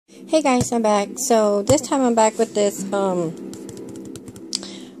Hey guys, I'm back. So this time I'm back with this box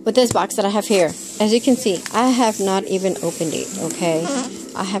that I have here. As you can see, I have not even opened it, okay?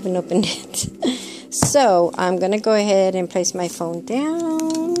 I haven't opened it. So I'm gonna go ahead and place my phone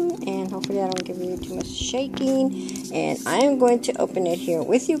down, and hopefully I don't give you too much shaking. And I am going to open it here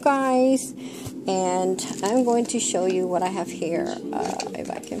with you guys, and I'm going to show you what I have here.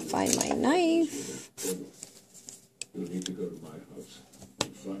 If I can find my knife. You need to go to my house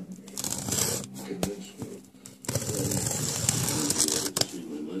and find me.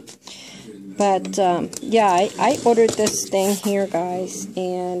 But yeah, I ordered this thing here, guys,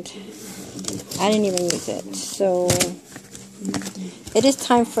 and I didn't even use it. So it is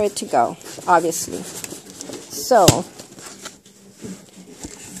time for it to go, obviously. So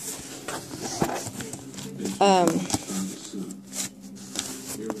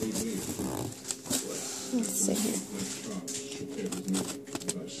let's see here.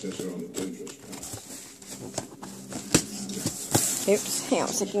 Oops, hang on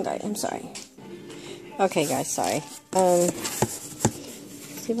a second, guys. I'm sorry. Okay, guys, sorry.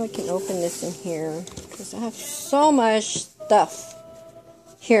 See if I can open this in here, because I have so much stuff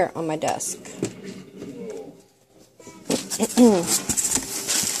here on my desk.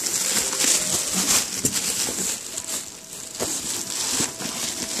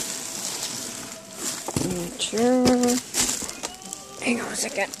 Sure. Hang on a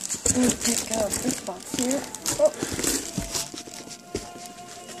second. Let me take out this box here. Oh.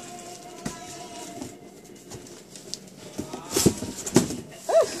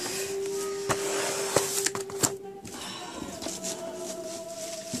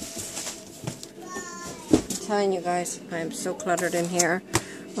 Telling you guys, I am so cluttered in here.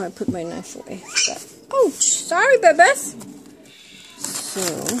 Oh, I put my knife away. But, oh, sorry, bebes. So,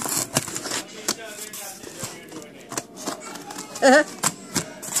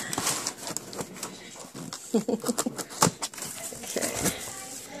 okay,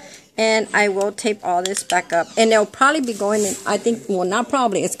 and I will tape all this back up, and it'll probably be going in. I think, well, not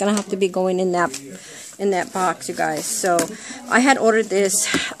probably. It's gonna have to be going in that box, you guys. So I had ordered this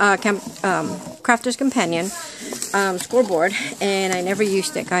Crafter's Companion scoreboard, and I never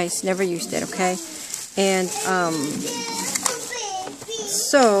used it, guys. Never used it, okay? And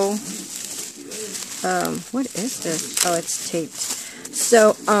so what is this? Oh, it's taped.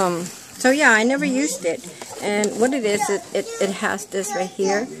 So so yeah, I never used it. And what it is, it has this right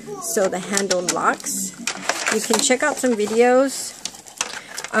here, so the handle locks. You can check out some videos.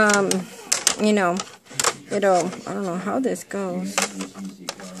 You know, I don't know how this goes.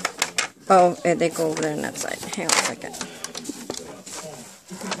 Oh, they go over there on that side. Hang on a second.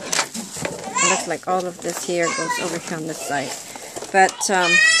 It looks like all of this here goes over here on this side. But,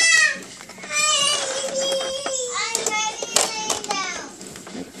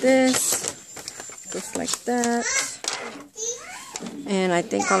 like this. Goes like that. And I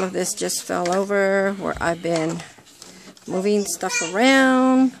think all of this just fell over where I've been moving stuff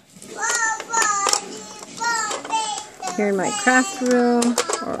around. Here in my craft room,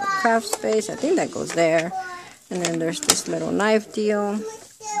 or craft space, I think that goes there. And then there's this little knife deal.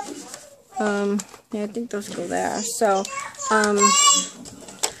 Yeah, I think those go there. So,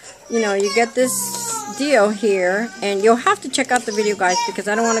 you know, you get this deal here, and you'll have to check out the video, guys, because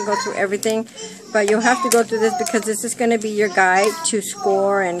I don't want to go through everything, but you'll have to go through this because this is going to be your guide to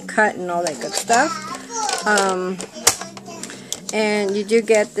score and cut and all that good stuff. And you do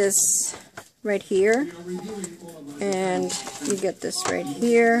get this right here, and you get this right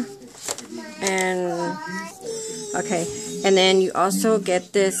here, and okay, and then you also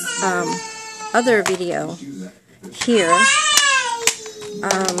get this other video here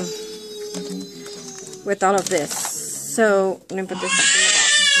with all of this. So let me put this back in the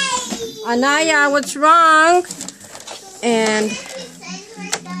box. Anaya, what's wrong? And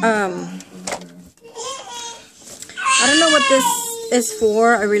I don't know what this is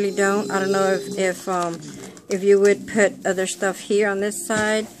for. I really don't. I don't know if you would put other stuff here on this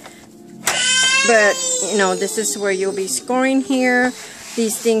side, but you know, this is where you'll be scoring here.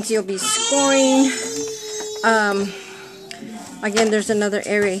 These things you'll be scoring. Again, there's another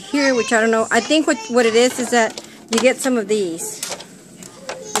area here, which I don't know. I think what it is that you get some of these.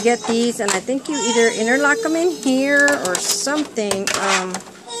 You get these, and I think you either interlock them in here or something.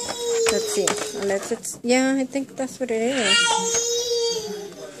 Let's see. Unless it's, yeah, I think that's what it is.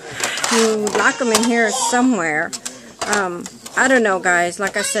 You lock them in here somewhere. I don't know, guys.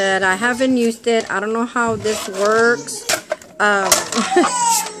 Like I said, I haven't used it. I don't know how this works.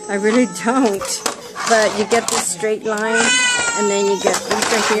 I really don't. But you get this straight line, and then you get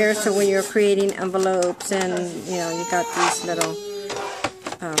these right here. So when you're creating envelopes, and you know, you got these little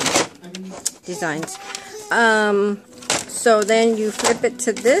designs. So then you flip it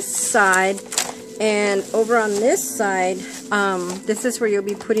to this side, and over on this side, this is where you'll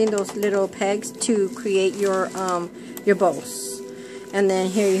be putting those little pegs to create your bows. And then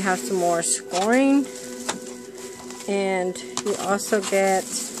here you have some more scoring, and you also get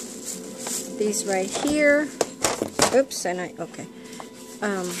these right here. Oops, okay.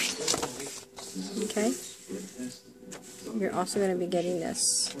 Okay. You're also going to be getting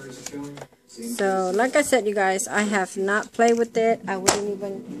this. So, like I said, you guys, I have not played with it. I wouldn't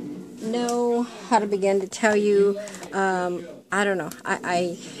even know how to begin to tell you. I don't know.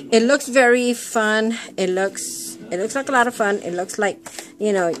 It looks very fun. It looks like a lot of fun. It looks like,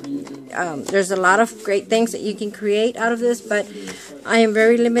 you know, there's a lot of great things that you can create out of this, but I am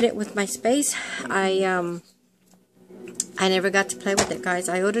very limited with my space. I never got to play with it, guys.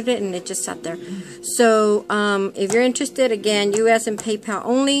 I ordered it and it just sat there. So, if you're interested, again, US and PayPal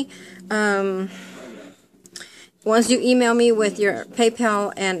only. Once you email me with your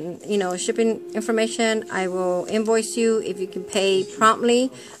PayPal and, you know, shipping information, I will invoice you if you can pay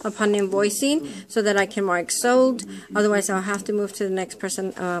promptly upon invoicing so that I can mark sold. Otherwise, I'll have to move to the next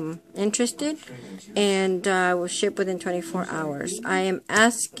person interested, and will ship within 24 hours. I am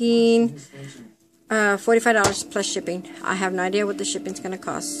asking $45 plus shipping. I have no idea what the shipping's going to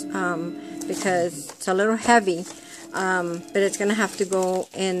cost because it's a little heavy, but it's going to have to go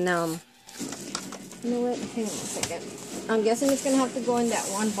in, you know what, hang on a second. I'm guessing it's going to have to go in that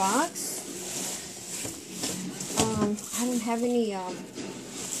one box. I don't have any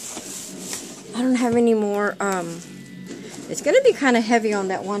more, it's going to be kind of heavy on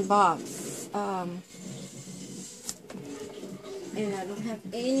that one box. And I don't have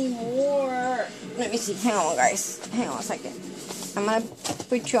any more. Let me see. Hang on, guys. Hang on a second. I'm going to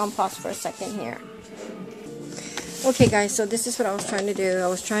put you on pause for a second here. Okay, guys. So this is what I was trying to do. I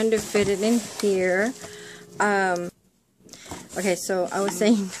was trying to fit it in here. Okay, so I was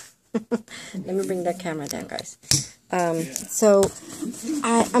saying... Let me bring that camera down, guys. So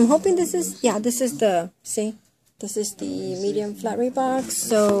I'm hoping this is... Yeah, this is the... See? This is the medium flat rate box.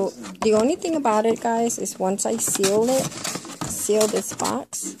 So the only thing about it, guys, is once I seal this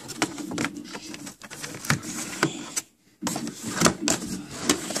box,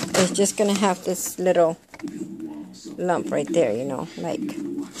 it's just gonna have this little lump right there, you know, like,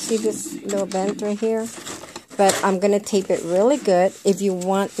 see this little bend right here? But I'm gonna tape it really good if you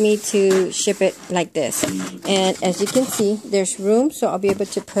want me to ship it like this. And as you can see, there's room, so I'll be able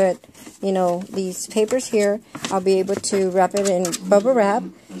to put, you know, these papers here. I'll be able to wrap it in bubble wrap,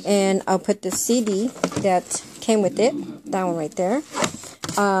 and I'll put the CD that came with it, that one right there.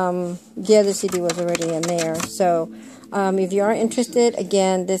 The other CD was already in there. So if you are interested,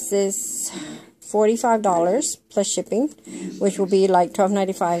 again, this is $45 plus shipping, which will be like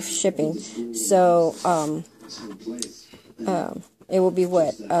 $12.95 shipping. So it will be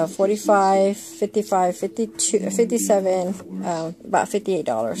what, 45, 55, 52, 57, about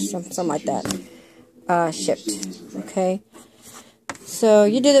 $58, something like that, shipped. Okay, so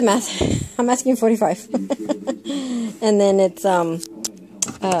you do the math. I'm asking 45, and then it's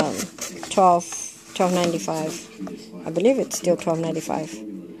 $12.95. I believe it's still $12.95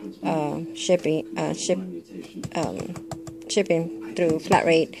 shipping through flat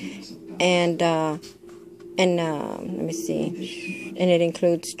rate, and let me see, and it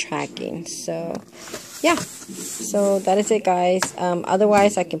includes tracking. So yeah, so that is it, guys.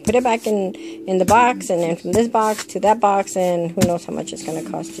 Otherwise, I can put it back in the box, and then from this box to that box, and who knows how much it's going to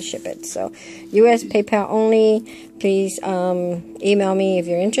cost to ship it. So US PayPal only. Please email me if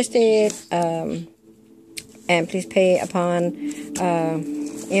you're interested, and please pay upon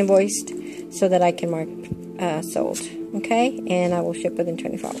invoiced so that I can mark sold. Okay, and I will ship within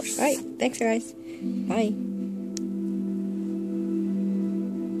 24 hours. All right, thanks, guys. Bye.